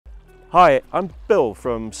Hi, I'm Bill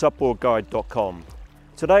from supboardguide.com.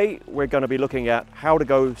 Today we're going to be looking at how to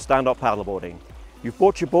go stand-up paddleboarding. You've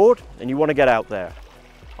bought your board and you want to get out there.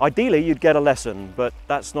 Ideally you'd get a lesson, but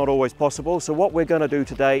that's not always possible, so what we're going to do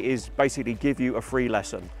today is basically give you a free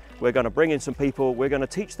lesson. We're going to bring in some people, we're going to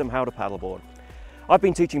teach them how to paddleboard. I've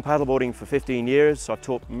been teaching paddleboarding for 15 years, I've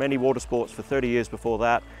taught many water sports for 30 years before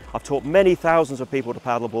that, I've taught many thousands of people to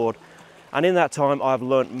paddleboard, and in that time I've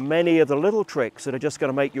learnt many of the little tricks that are just going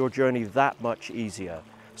to make your journey that much easier.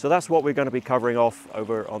 So that's what we're going to be covering off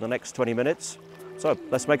over on the next 20 minutes. So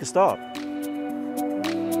let's make a start.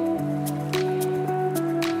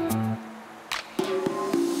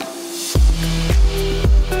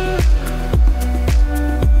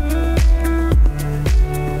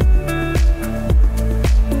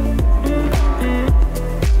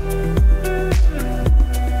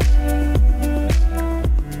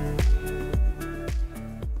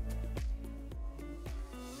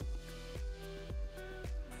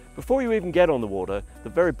 Before you even get on the water, the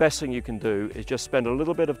very best thing you can do is just spend a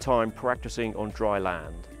little bit of time practicing on dry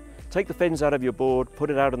land. Take the fins out of your board, put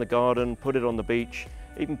it out in the garden, put it on the beach,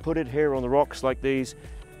 even put it here on the rocks like these.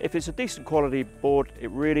 If it's a decent quality board,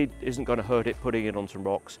 it really isn't going to hurt it putting it on some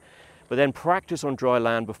rocks. But then practice on dry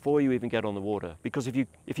land before you even get on the water, because if you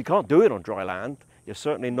can't do it on dry land, you're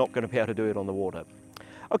certainly not going to be able to do it on the water.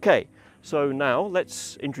 Okay, so now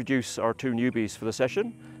let's introduce our two newbies for the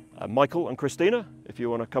session. Michael and Christina, if you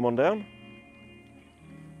want to come on down.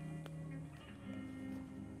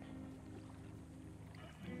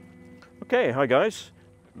 Okay, hi guys.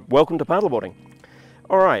 Welcome to paddleboarding.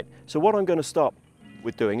 All right, so what I'm going to start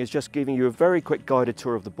with doing is just giving you a very quick guided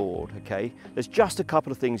tour of the board, okay? There's just a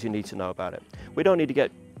couple of things you need to know about it. We don't need to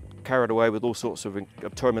get carried away with all sorts of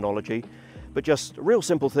terminology, but just a real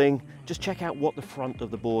simple thing, just check out what the front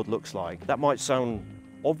of the board looks like. That might sound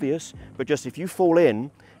obvious, but just if you fall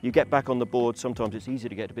in, you get back on the board, sometimes it's easy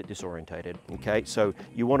to get a bit disorientated, okay? So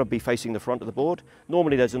you want to be facing the front of the board.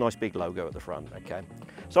 Normally there's a nice big logo at the front, okay?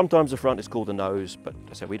 Sometimes the front is called the nose, but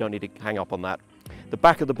as I said, we don't need to hang up on that. The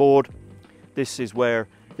back of the board, this is where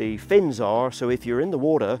the fins are, so if you're in the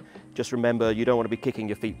water, just remember you don't want to be kicking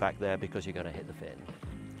your feet back there because you're going to hit the fin.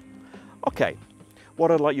 Okay, what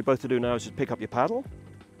I'd like you both to do now is just pick up your paddle.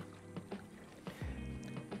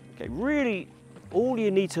 Okay, really, all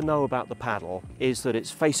you need to know about the paddle is that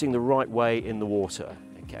it's facing the right way in the water,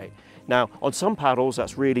 okay? Now, on some paddles,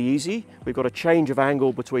 that's really easy. We've got a change of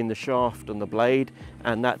angle between the shaft and the blade,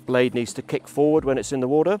 and that blade needs to kick forward when it's in the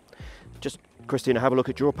water. Just, Christina, have a look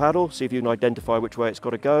at your paddle, see if you can identify which way it's got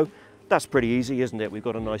to go. That's pretty easy, isn't it? We've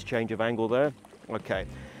got a nice change of angle there. Okay.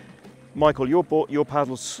 Michael, your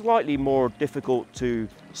paddle's slightly more difficult to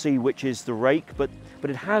see which is the rake, but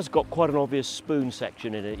it has got quite an obvious spoon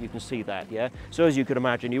section in it. You can see that, yeah? So as you can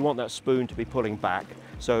imagine, you want that spoon to be pulling back.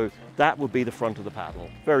 So that would be the front of the paddle.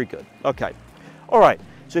 Very good. Okay. All right.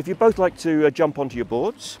 So if you both like to jump onto your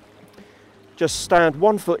boards, just stand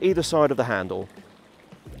 1 foot either side of the handle.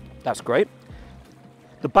 That's great.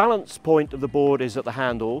 The balance point of the board is at the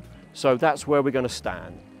handle, so that's where we're going to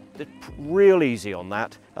stand. Real easy on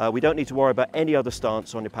that. We don't need to worry about any other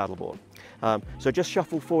stance on your paddleboard. So just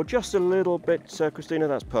shuffle forward just a little bit, Christina,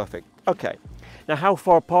 that's perfect. Okay, now how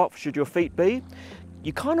far apart should your feet be?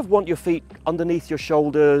 You kind of want your feet underneath your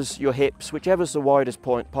shoulders, your hips, whichever's the widest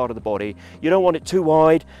part of the body. You don't want it too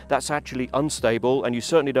wide, that's actually unstable, and you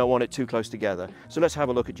certainly don't want it too close together. So let's have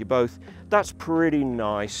a look at you both. That's pretty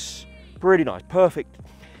nice, perfect.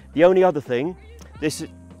 The only other thing, this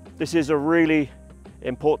is a really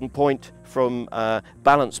important point from a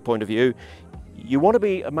balance point of view. You want to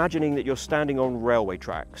be imagining that you're standing on railway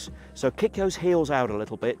tracks. So kick those heels out a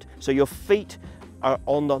little bit so your feet are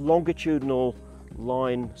on the longitudinal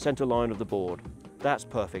line, center line of the board. That's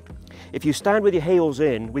perfect. If you stand with your heels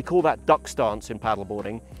in, we call that duck stance in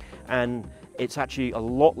paddleboarding, and it's actually a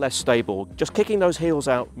lot less stable. Just kicking those heels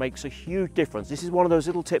out makes a huge difference. This is one of those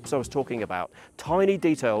little tips I was talking about. Tiny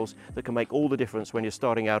details that can make all the difference when you're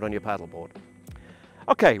starting out on your paddleboard.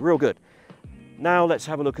 Okay, real good. Now let's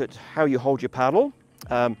have a look at how you hold your paddle.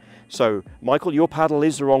 So Michael, your paddle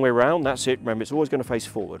is the wrong way around. That's it. Remember, it's always going to face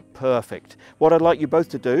forward. Perfect. What I'd like you both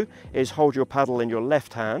to do is hold your paddle in your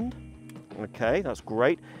left hand. Okay, that's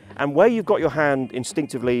great. And where you've got your hand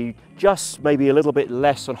instinctively just maybe a little bit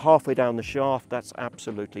less than halfway down the shaft, that's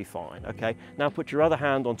absolutely fine. Okay, now put your other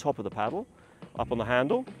hand on top of the paddle, up on the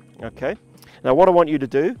handle. Okay, now what I want you to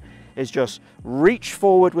do is just reach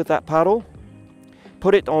forward with that paddle,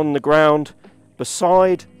 put it on the ground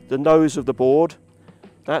beside the nose of the board.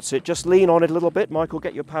 That's it, just lean on it a little bit. Michael,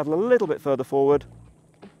 get your paddle a little bit further forward.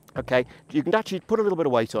 Okay, you can actually put a little bit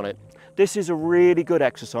of weight on it. This is a really good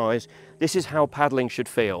exercise. This is how paddling should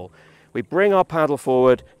feel. We bring our paddle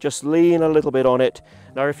forward, just lean a little bit on it.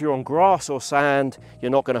 Now if you're on grass or sand,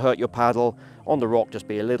 you're not going to hurt your paddle. On the rock, just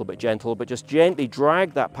be a little bit gentle, but just gently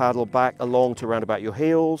drag that paddle back along to around about your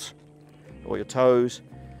heels or your toes.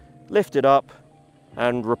 Lift it up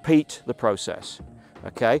and repeat the process,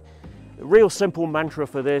 okay? The real simple mantra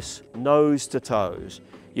for this, nose to toes.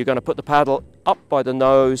 You're going to put the paddle up by the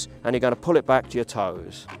nose and you're going to pull it back to your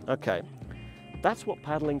toes. Okay, that's what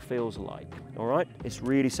paddling feels like, all right? It's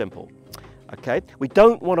really simple. Okay, we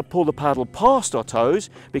don't want to pull the paddle past our toes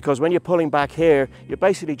because when you're pulling back here, you're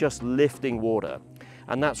basically just lifting water.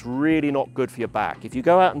 And that's really not good for your back. If you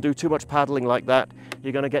go out and do too much paddling like that,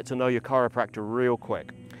 you're going to get to know your chiropractor real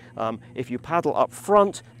quick. If you paddle up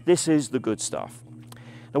front, this is the good stuff.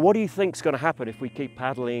 Now, what do you think is going to happen if we keep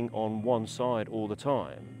paddling on one side all the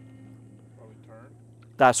time?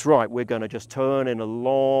 That's right, we're going to just turn in a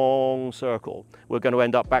long circle. We're going to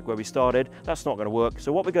end up back where we started. That's not going to work.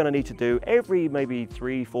 So what we're going to need to do, every maybe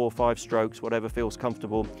 3, 4, 5 strokes, whatever feels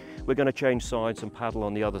comfortable, we're going to change sides and paddle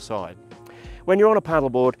on the other side. When you're on a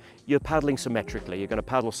paddleboard, you're paddling symmetrically. You're going to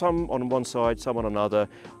paddle some on one side, some on another.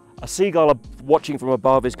 A seagull watching from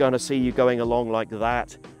above is going to see you going along like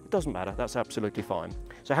that. It doesn't matter, that's absolutely fine.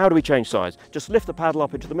 So how do we change sides? Just lift the paddle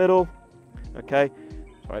up into the middle, okay?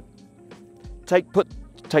 Right. Take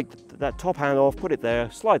that top hand off, put it there,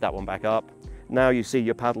 slide that one back up. Now you see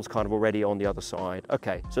your paddle's kind of already on the other side.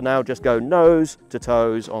 Okay, so now just go nose to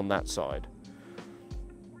toes on that side.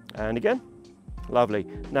 And again, lovely.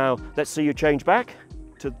 Now let's see you change back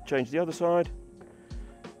to change the other side.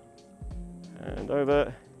 And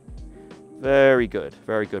over. Very good,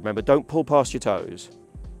 very good. Remember, don't pull past your toes.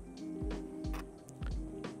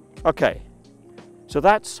 Okay, so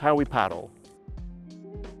that's how we paddle.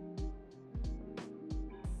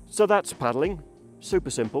 So that's paddling, super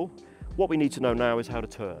simple. What we need to know now is how to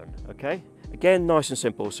turn, okay? Again, nice and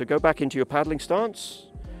simple. So go back into your paddling stance,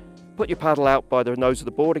 put your paddle out by the nose of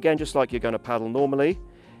the board again, just like you're going to paddle normally.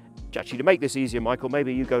 Actually, to make this easier, Michael,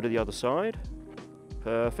 maybe you go to the other side.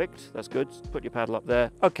 Perfect, that's good. Put your paddle up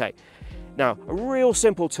there. Okay, now a real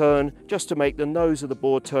simple turn, just to make the nose of the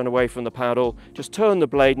board turn away from the paddle. Just turn the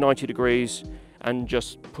blade 90 degrees and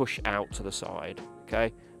just push out to the side,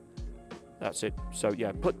 okay? That's it. So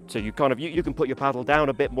yeah, you can put your paddle down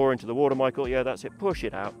a bit more into the water, Michael. Yeah, that's it. Push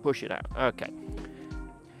it out, push it out. Okay.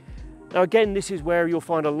 Now again, this is where you'll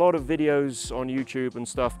find a lot of videos on YouTube and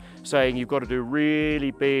stuff saying you've got to do really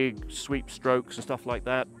big sweep strokes and stuff like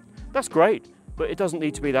that. That's great, but it doesn't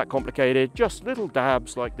need to be that complicated. Just little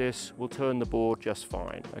dabs like this will turn the board just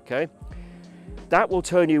fine, okay? That will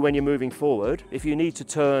turn you when you're moving forward. If you need to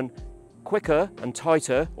turn quicker and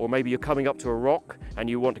tighter, or maybe you're coming up to a rock and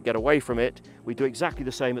you want to get away from it, we do exactly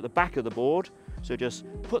the same at the back of the board. So just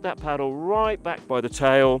put that paddle right back by the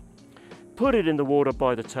tail, put it in the water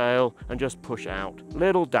by the tail and just push out,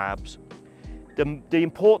 little dabs. The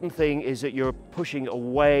important thing is that you're pushing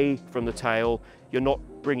away from the tail, you're not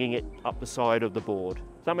bringing it up the side of the board.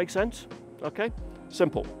 Does that make sense? Okay,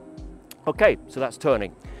 simple. Okay, so that's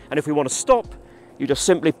turning. And if we want to stop, you just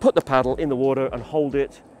simply put the paddle in the water and hold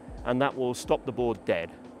it, and that will stop the board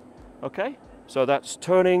dead. Okay, so that's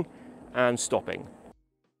turning and stopping.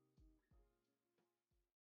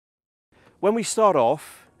 When we start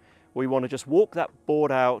off, we want to just walk that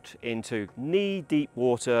board out into knee-deep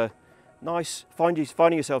water, nice,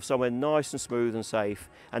 finding yourself somewhere nice and smooth and safe,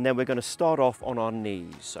 and then we're going to start off on our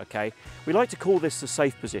knees, okay? We like to call this the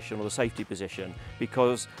safe position or the safety position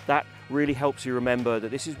because that really helps you remember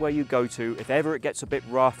that this is where you go to if ever it gets a bit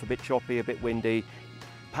rough, a bit choppy, a bit windy.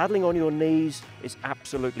 Paddling on your knees is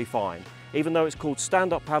absolutely fine. Even though it's called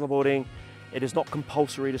stand-up paddleboarding, it is not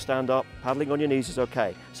compulsory to stand up. Paddling on your knees is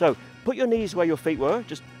okay. So put your knees where your feet were,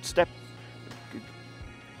 just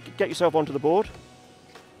get yourself onto the board.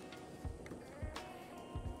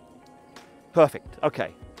 Perfect,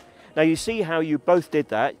 okay. Now you see how you both did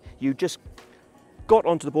that. You just got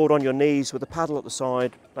onto the board on your knees with the paddle at the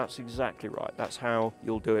side. That's exactly right. That's how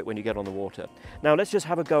you'll do it when you get on the water. Now let's just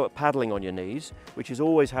have a go at paddling on your knees, which is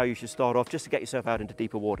always how you should start off, just to get yourself out into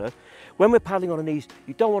deeper water. When we're paddling on the knees,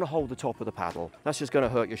 you don't want to hold the top of the paddle. That's just going to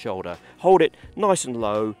hurt your shoulder. Hold it nice and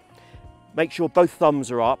low. Make sure both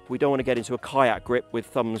thumbs are up. We don't want to get into a kayak grip with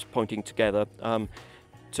thumbs pointing together.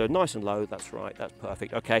 So nice and low, that's right, that's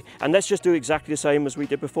perfect. Okay, and let's just do exactly the same as we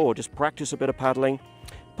did before. Just practice a bit of paddling.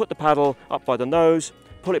 Put the paddle up by the nose,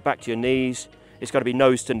 pull it back to your knees. It's going to be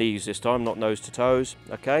nose to knees this time, not nose to toes.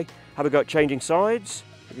 Okay, have a go at changing sides.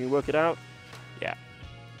 If you can work it out. Yeah,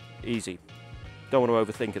 easy. Don't want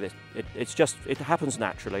to overthink of this. It happens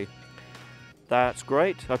naturally. That's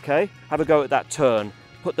great. Okay, have a go at that turn.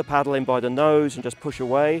 Put the paddle in by the nose and just push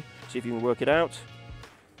away. See if you can work it out.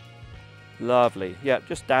 Lovely. Yeah,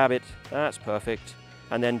 just dab it. That's perfect.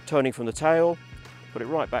 And then turning from the tail, put it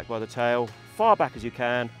right back by the tail, far back as you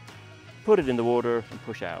can, put it in the water and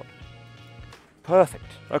push out.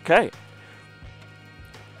 Perfect. Okay.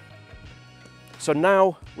 So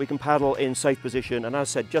now we can paddle in safe position, and as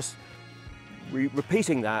I said, just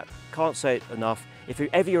repeating that, can't say it enough. If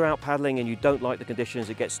ever you're out paddling and you don't like the conditions,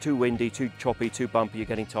 it gets too windy, too choppy, too bumpy, you're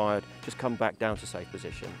getting tired, just come back down to safe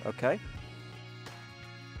position, okay?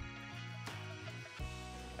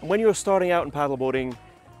 And when you're starting out in paddleboarding,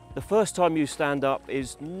 the first time you stand up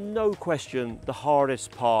is no question the hardest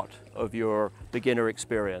part of your beginner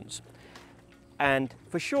experience. And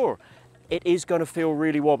for sure, it is going to feel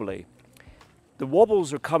really wobbly. The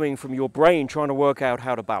wobbles are coming from your brain trying to work out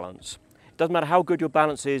how to balance. It doesn't matter how good your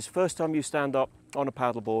balance is, first time you stand up on a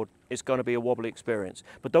paddleboard, it's going to be a wobbly experience.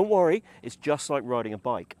 But don't worry, it's just like riding a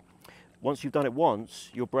bike. Once you've done it once,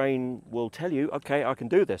 your brain will tell you, okay, I can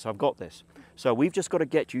do this, I've got this. So we've just got to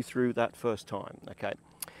get you through that first time, okay?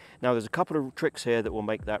 Now there's a couple of tricks here that will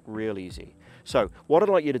make that real easy. So what I'd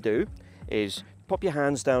like you to do is pop your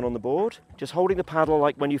hands down on the board, just holding the paddle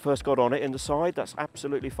like when you first got on it in the side, that's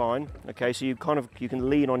absolutely fine. Okay, so you can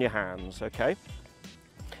lean on your hands, okay?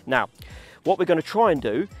 Now, what we're going to try and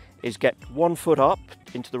do is get one foot up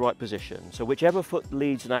into the right position. So whichever foot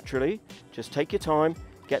leads naturally, just take your time,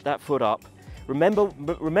 get that foot up.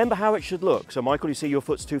 Remember how it should look. So Michael, you see your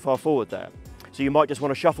foot's too far forward there. So you might just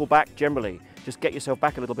want to shuffle back generally. Just get yourself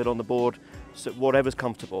back a little bit on the board, so whatever's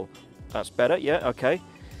comfortable. That's better, yeah, okay.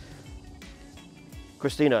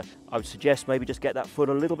 Christina, I would suggest maybe just get that foot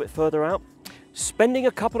a little bit further out. Spending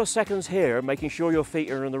a couple of seconds here, making sure your feet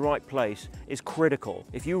are in the right place, is critical.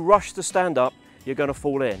 If you rush to stand up, you're going to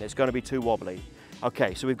fall in. It's going to be too wobbly.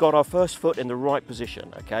 Okay, so we've got our first foot in the right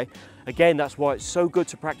position, okay? Again, that's why it's so good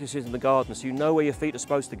to practice it in the garden, so you know where your feet are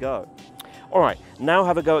supposed to go. All right, now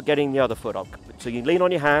have a go at getting the other foot up. So you lean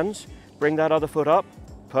on your hands, bring that other foot up.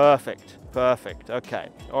 Perfect, perfect, okay.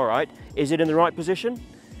 All right, is it in the right position?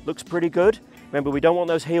 Looks pretty good. Remember, we don't want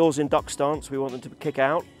those heels in duck stance, we want them to kick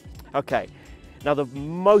out. Okay, now the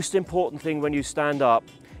most important thing when you stand up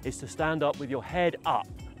is to stand up with your head up,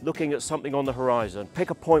 looking at something on the horizon. Pick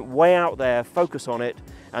a point way out there, focus on it,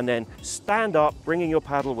 and then stand up, bringing your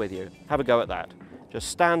paddle with you. Have a go at that. Just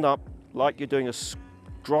stand up like you're doing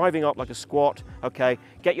driving up like a squat, okay?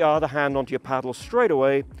 Get your other hand onto your paddle straight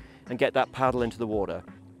away and get that paddle into the water,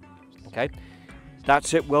 okay?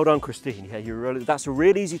 That's it, well done Christine. Yeah, that's a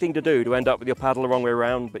really easy thing to do, to end up with your paddle the wrong way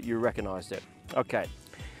around, but you recognized it. Okay,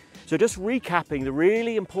 so just recapping the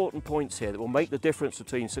really important points here that will make the difference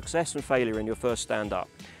between success and failure in your first stand up.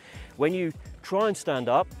 When you try and stand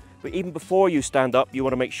up, but even before you stand up, you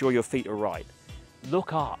want to make sure your feet are right.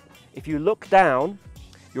 Look up. If you look down,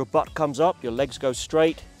 your butt comes up, your legs go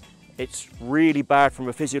straight. It's really bad from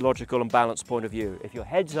a physiological and balance point of view. If your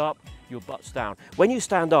head's up, your butt's down. When you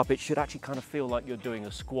stand up, it should actually kind of feel like you're doing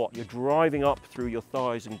a squat. You're driving up through your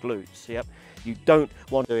thighs and glutes, yep? You don't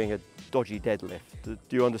want doing a dodgy deadlift. Do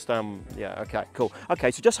you understand? Yeah, okay, cool. Okay,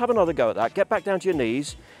 so just have another go at that. Get back down to your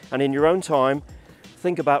knees, and in your own time,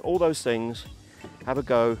 think about all those things. Have a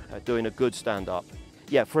go at doing a good stand-up.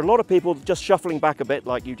 Yeah, for a lot of people, just shuffling back a bit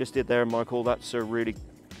like you just did there, Michael, that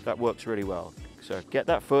works really well. So get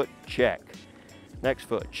that foot, check. Next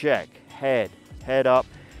foot, check. Head up,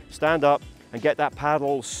 stand up, and get that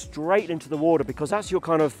paddle straight into the water, because that's your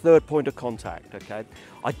kind of third point of contact, okay?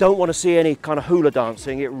 I don't want to see any kind of hula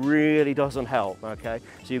dancing. It really doesn't help, okay?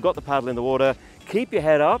 So you've got the paddle in the water, keep your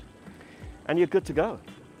head up, and you're good to go,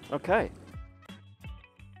 okay?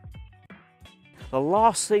 The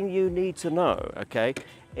last thing you need to know, okay,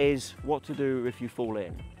 is what to do if you fall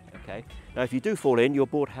in, okay? Now, if you do fall in, your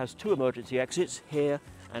board has two emergency exits, here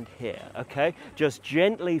and here, okay? Just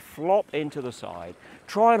gently flop into the side.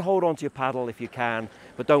 Try and hold onto your paddle if you can,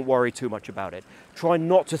 but don't worry too much about it. Try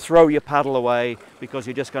not to throw your paddle away, because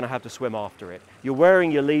you're just going to have to swim after it. You're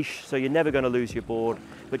wearing your leash, so you're never going to lose your board,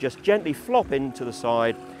 but just gently flop into the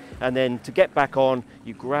side, and then to get back on,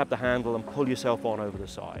 you grab the handle and pull yourself on over the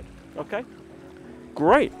side, okay?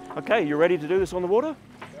 Great. Okay, you ready to do this on the water?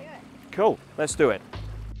 Yeah. Cool, let's do it.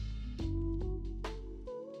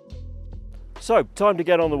 So, time to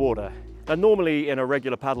get on the water. Now, normally in a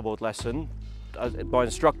regular paddleboard lesson, as my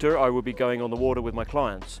instructor, I would be going on the water with my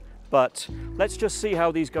clients. But let's just see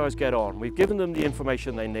how these guys get on. We've given them the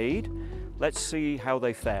information they need. Let's see how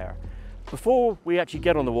they fare. Before we actually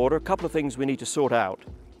get on the water, a couple of things we need to sort out.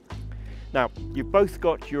 Now, you've both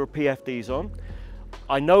got your PFDs on.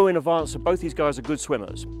 I know in advance that both these guys are good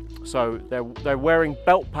swimmers, so they're wearing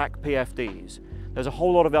belt pack PFDs. There's a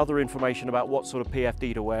whole lot of other information about what sort of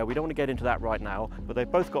PFD to wear. We don't want to get into that right now, but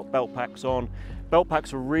they've both got belt packs on. Belt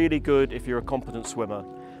packs are really good if you're a competent swimmer.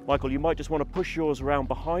 Michael, you might just want to push yours around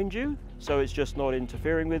behind you so it's just not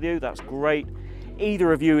interfering with you. That's great.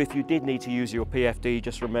 Either of you, if you did need to use your PFD,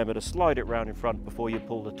 just remember to slide it round in front before you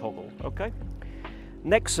pull the toggle, okay?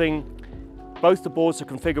 Next thing, both the boards are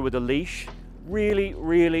configured with a leash. Really,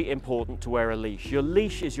 really important to wear a leash. Your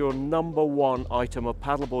leash is your #1 item of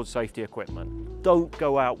paddleboard safety equipment. Don't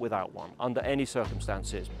go out without one under any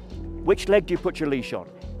circumstances. Which leg do you put your leash on?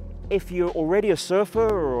 If you're already a surfer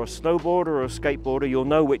or a snowboarder or a skateboarder, you'll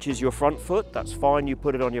know which is your front foot. That's fine, you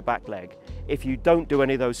put it on your back leg. If you don't do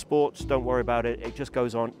any of those sports, don't worry about it. It just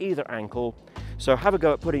goes on either ankle. So have a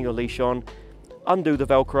go at putting your leash on, undo the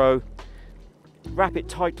Velcro, wrap it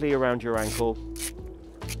tightly around your ankle.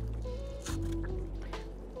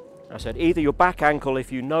 I said either your back ankle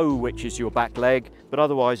if you know which is your back leg, but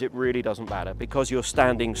otherwise it really doesn't matter because you're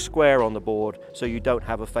standing square on the board, so you don't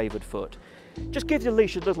have a favoured foot. Just give the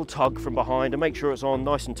leash a little tug from behind and make sure it's on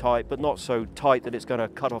nice and tight, but not so tight that it's going to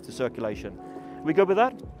cut off the circulation. Are we good with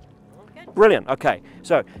that? Okay. Brilliant. Okay,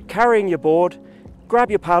 so carrying your board, grab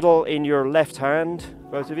your paddle in your left hand,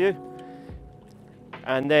 both of you,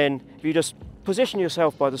 and then if you just position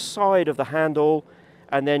yourself by the side of the handle,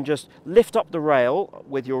 and then just lift up the rail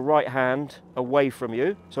with your right hand away from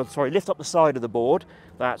you. So sorry, lift up the side of the board,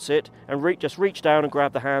 that's it, and just reach down and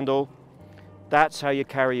grab the handle. That's how you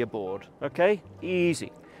carry your board, okay?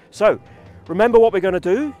 Easy. So, remember what we're gonna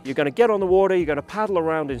do. You're gonna get on the water, you're gonna paddle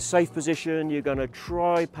around in safe position, you're gonna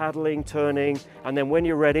try paddling, turning, and then when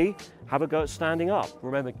you're ready, have a go at standing up.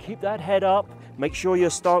 Remember, keep that head up, make sure your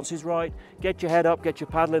stance is right, get your head up, get your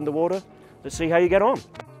paddle in the water. Let's see how you get on.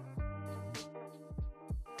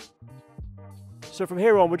 So from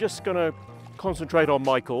here on, we're just going to concentrate on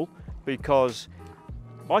Michael because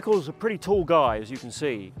Michael's a pretty tall guy, as you can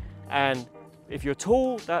see. And if you're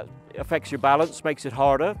tall, that affects your balance, makes it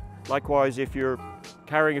harder. Likewise, if you're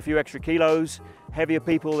carrying a few extra kilos, heavier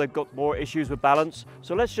people, they've got more issues with balance.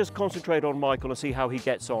 So let's just concentrate on Michael and see how he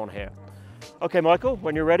gets on here. Okay, Michael,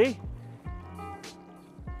 when you're ready.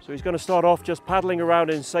 So he's going to start off just paddling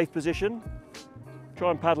around in safe position.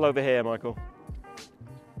 Try and paddle over here, Michael.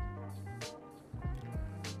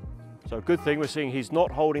 So good thing we're seeing he's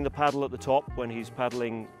not holding the paddle at the top when he's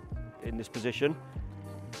paddling in this position.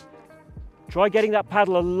 Try getting that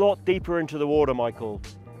paddle a lot deeper into the water, Michael.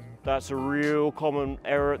 That's a real common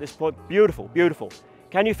error at this point. Beautiful, beautiful.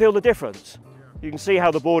 Can you feel the difference? You can see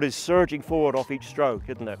how the board is surging forward off each stroke,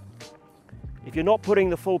 isn't it? If you're not putting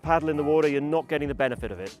the full paddle in the water, you're not getting the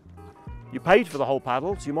benefit of it. You paid for the whole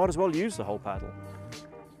paddle, so you might as well use the whole paddle.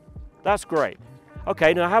 That's great.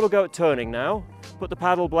 Okay, now have a go at turning now. Put the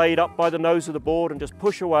paddle blade up by the nose of the board and just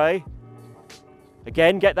push away.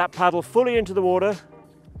 Again, get that paddle fully into the water.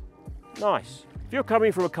 Nice. If you're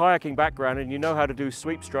coming from a kayaking background and you know how to do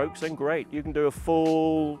sweep strokes, then great. You can do a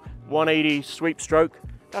full 180 sweep stroke,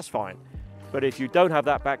 that's fine. But if you don't have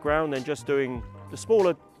that background, then just doing the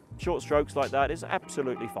smaller short strokes like that is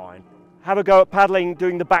absolutely fine. Have a go at paddling,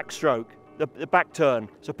 doing the back stroke, the back turn.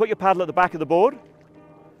 So put your paddle at the back of the board.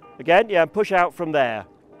 Again, yeah, and push out from there.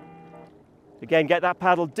 Again, get that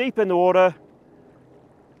paddle deep in the water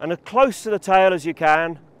and as close to the tail as you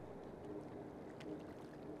can.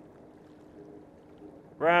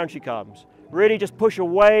 Round she comes. Really just push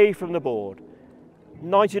away from the board.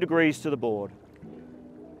 90 degrees to the board.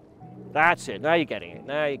 That's it, now you're getting it,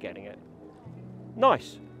 now you're getting it.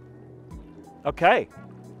 Nice. Okay,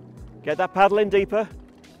 get that paddle in deeper.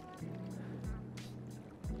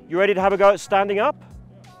 You ready to have a go at standing up?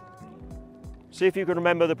 See if you can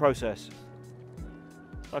remember the process.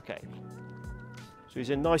 Okay, so he's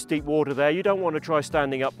in nice deep water there. You don't want to try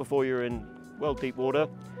standing up before you're in well deep water.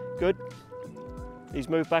 Good. He's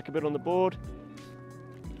moved back a bit on the board.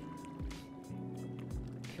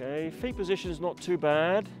 Okay, feet position's not too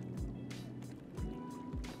bad.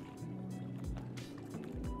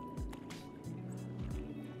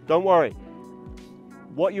 Don't worry.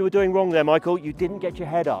 What you were doing wrong there, Michael, you didn't get your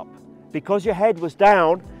head up. Because your head was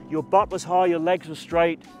down, your butt was high, your legs were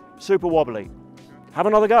straight, super wobbly. Have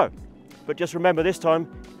another go. But just remember this time,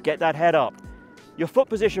 get that head up. Your foot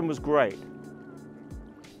position was great.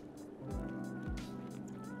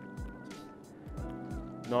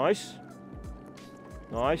 Nice.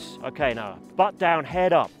 Nice. Okay, now butt down,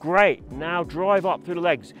 head up. Great. Now drive up through the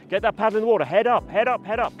legs. Get that paddle in the water. Head up, head up,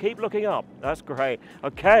 head up. Keep looking up. That's great.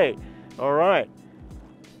 Okay. All right.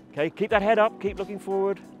 Okay, keep that head up. Keep looking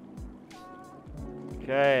forward.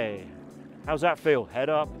 Okay. How's that feel? Head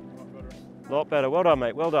up. A lot better. Well done,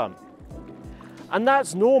 mate. Well done. And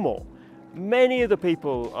that's normal. Many of the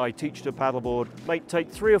people I teach to paddleboard may take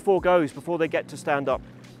 3 or 4 goes before they get to stand up.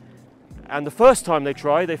 And the first time they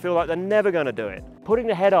try, they feel like they're never going to do it. Putting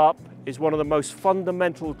the head up is one of the most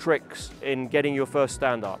fundamental tricks in getting your first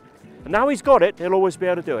stand up. And now he's got it, he'll always be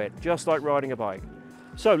able to do it, just like riding a bike.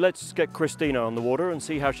 So let's get Christina on the water and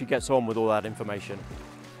see how she gets on with all that information.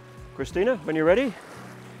 Christina, when you're ready.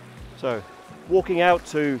 So, walking out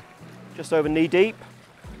to just over knee deep.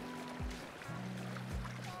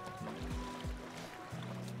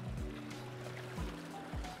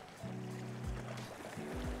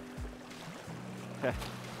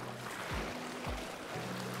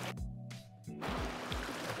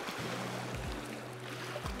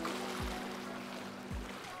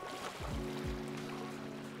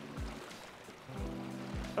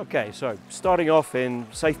 Okay, so starting off in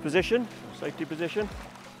safe position, safety position.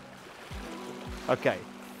 Okay,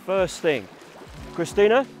 first thing,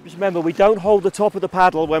 Christina, just remember we don't hold the top of the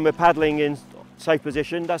paddle when we're paddling in safe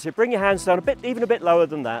position. That's it, bring your hands down a bit, even a bit lower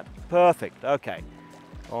than that. Perfect, okay.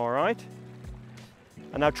 All right.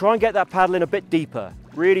 And now try and get that paddle in a bit deeper.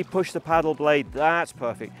 Really push the paddle blade, that's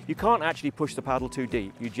perfect. You can't actually push the paddle too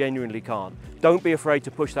deep, you genuinely can't. Don't be afraid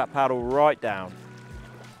to push that paddle right down.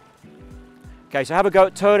 Okay, so have a go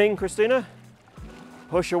at turning, Christina.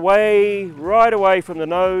 Push away, right away from the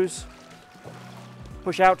nose.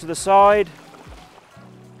 Push out to the side.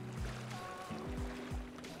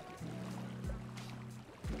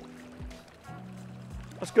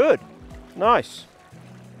 That's good, nice.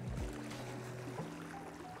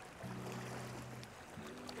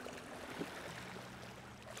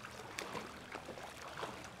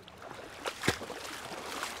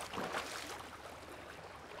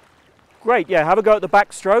 Great, yeah, have a go at the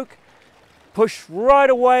backstroke. Push right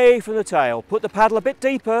away from the tail. Put the paddle a bit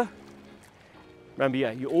deeper. Remember,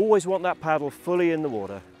 yeah, you always want that paddle fully in the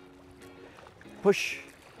water. Push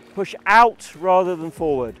out rather than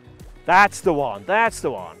forward. That's the one, that's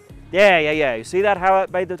the one. Yeah. You see that, how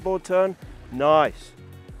it made the board turn? Nice.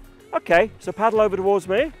 Okay, so paddle over towards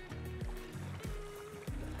me.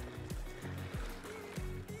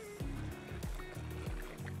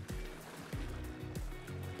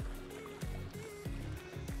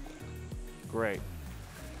 Great.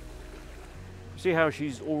 See how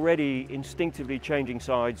she's already instinctively changing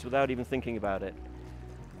sides without even thinking about it.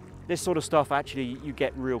 This sort of stuff actually you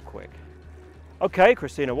get real quick. Okay,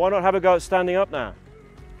 Christina, why not have a go at standing up now?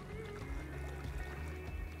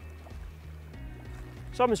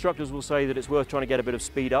 Some instructors will say that it's worth trying to get a bit of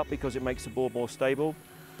speed up because it makes the board more stable.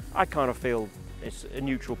 I kind of feel it's a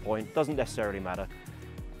neutral point, doesn't necessarily matter.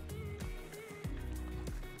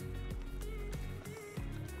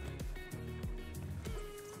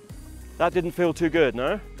 That didn't feel too good,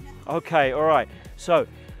 no? Okay, all right. So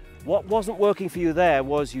what wasn't working for you there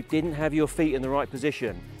was you didn't have your feet in the right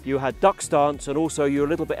position. You had duck stance and also you're a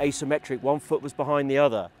little bit asymmetric. One foot was behind the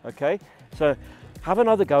other, okay? So have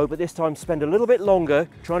another go, but this time spend a little bit longer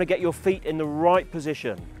trying to get your feet in the right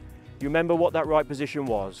position. You remember what that right position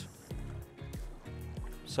was.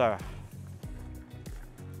 So,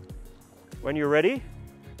 when you're ready,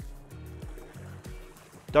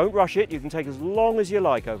 don't rush it, you can take as long as you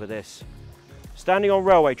like over this. Standing on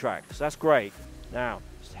railway tracks, that's great. Now,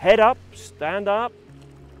 head up, stand up,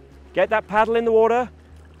 get that paddle in the water,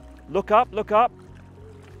 look up, look up.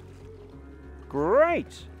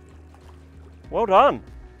 Great, well done.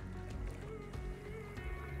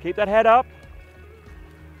 Keep that head up,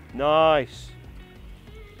 nice.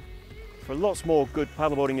 For lots more good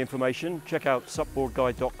paddleboarding information, check out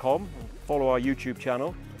supboardguide.com, follow our YouTube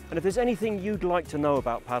channel. And if there's anything you'd like to know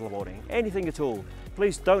about paddleboarding, anything at all,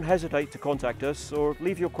 please don't hesitate to contact us or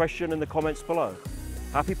leave your question in the comments below.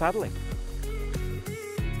 Happy paddling!